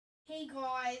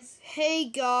Hey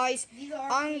guys,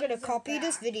 I'm gonna copy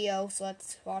this video, so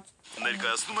let's watch.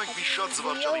 Ներկայացնում ենք մի շատ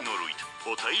զվարճալի նորույթ.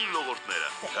 Օդային լողորդները,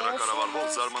 հեռակառավարվող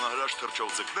զարմանահրաշ թռչող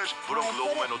ձկներ, որոնք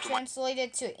լողում են օդում.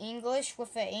 Translated to English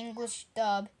with an English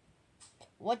dub.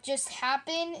 What just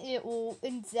happened? It will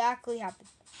exactly happen.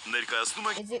 Ներկայացնում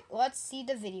ենք. Let's see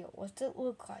the video. What's it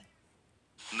look like?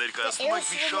 Ներկայացնում ենք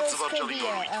մի շատ զվարճալի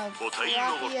նորույթ. Օդային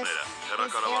լողորդները,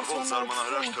 հեռակառավարվող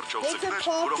զարմանահրաշ թռչող ձկներ,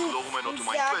 որոնք լողում են օդում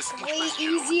այնպես, ինչպես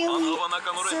ջրում.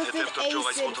 Անհավանականորեն թեթև թռչող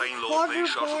այս օդային լողորդների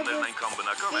շարժումներն այնքան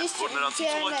բնական են, որ նրանցից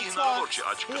ուղղակի հնարավոր չէ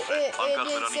աչք գտնել, անկախ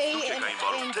նրանից դուք եք այն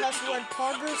վարում թե դիտում.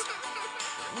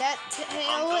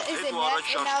 Հետ ու առաջ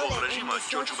շարժվող ռեժիմը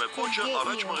ճոճում է պոչը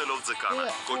առաջ մղելով ձկանը.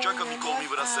 Կոճակը մի կողմի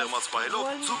վրա սեղմած պահելով,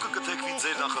 ձուկը կթեքվի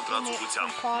ձեր նախընտրած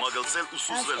ուղղությամբ. Մագլցել ու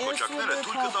սուզվել կոճակները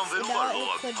թույլ կտան վերուղար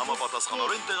լողալ,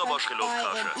 համապատասխանորեն տեղաբաշխելով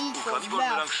քաշը. Ու քանի որ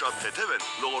նրանք շատ թեթև են,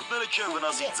 լողորդները չեն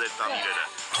վնասի ձեր տան իրերը.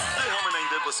 Դե համենայն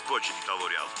դեպս ոչ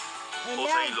դիտավորյալ.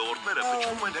 Օդային լողորդները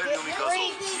փչում են հելիումի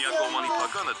գազով. Միակողմանի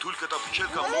փականը թույլ կտա փչել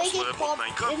կամ ոսկորը մոտն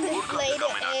այնքան, որքան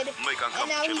կկամենաք. Մեկ անգամ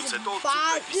փչելուց հետո ձուկն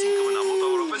այդպիսին կմնա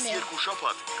մոտավորապես 2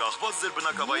 շաբաթ, կախված ձեր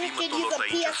բնակավայրի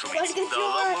մթնոլորտային ճնշումից. Դա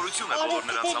լավ նորություն է բոլոր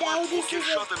նրանց համար, ովքեր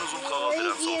շատ են ուզում խաղալ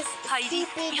դրանցով. Հայրի,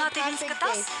 մի հատ ինձ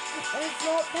կտաս?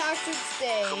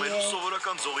 Խմելու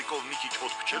սովորական ձողիկով մի քիչ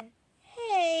օդ փչել.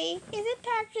 Hey, is it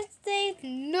Patrick's Day?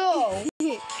 No.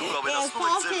 Դուք ավելացնում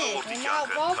եք ձեր լողորդի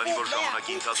կյանքը, քանի որ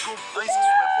ժամանակի ընթացքում այն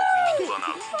սկսում է փոքր-ինչ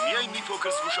թուլանալ. Միայն մի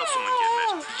փոքր զգուշացում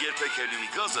ընկերներ, երբեք հելիումի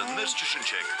գազը ներս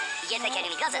չշնչեք.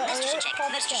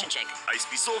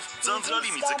 Այսպիսով, ձանձրալի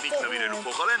մի ձկնիկ նվիրելու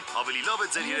փոխարեն ավելի լավ է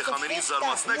ձեր երեխաներին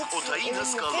զարմացնեք օդային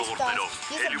հսկա լողորդներով.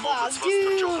 Հելիումով լցված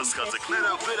թռչող հսկա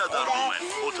ձկները վերադառնում են.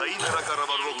 Օդային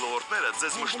հեռակառավարվող լողորդները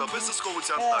ձեզ մշտապես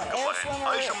հսկողության տակ կպահեն.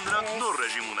 Այժմ նրանք նոր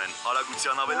ռեժիմ ունեն,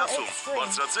 արագության ավելացում.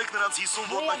 Բարձրացրեք նրանց 50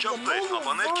 ոտնաչափ տեղ,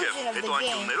 ապա ներքև, հետո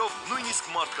անկյուններով, նույնիսկ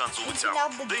մարդկանց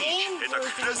ուղղությամբ. Դե ինչ,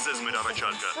 հետաքրքրեց ձեզ մեր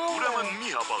առաջարկը. Ուրեմն մի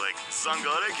հապաղեք,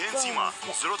 զանգահարեք հենց հիմա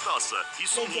 010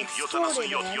 55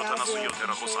 77 77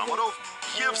 հեռախոսահամարով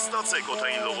և ստացեք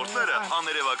օդային լողորդները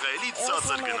աներևակայելի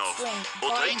ցածր գնով.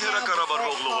 Օդային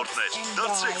հեռակառավարվող լողորդներ,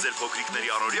 դարձրեք ձեր փոքրիկների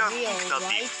առօրյան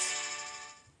ինքնատիպ.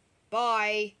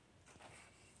 Bye.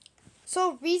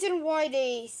 So reason why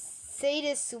they say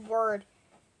this word.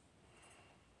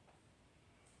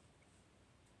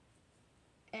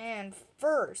 And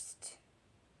first,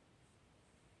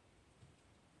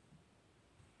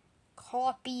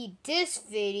 copy this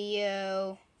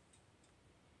video.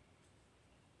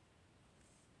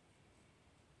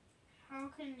 How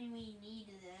can we need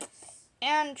this?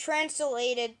 And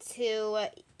translate it to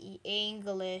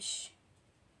English.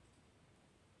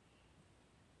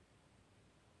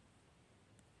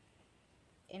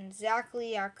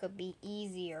 Exactly, that could be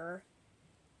easier.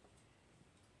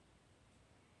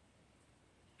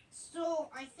 So,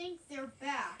 I think they're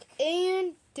back.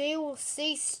 And they will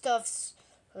say stuff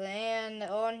and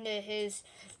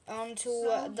onto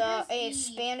the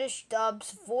Spanish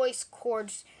dub's voice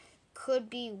cords could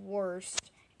be worse.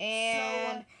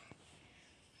 And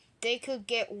they could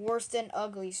get worse than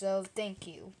ugly, so thank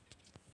you.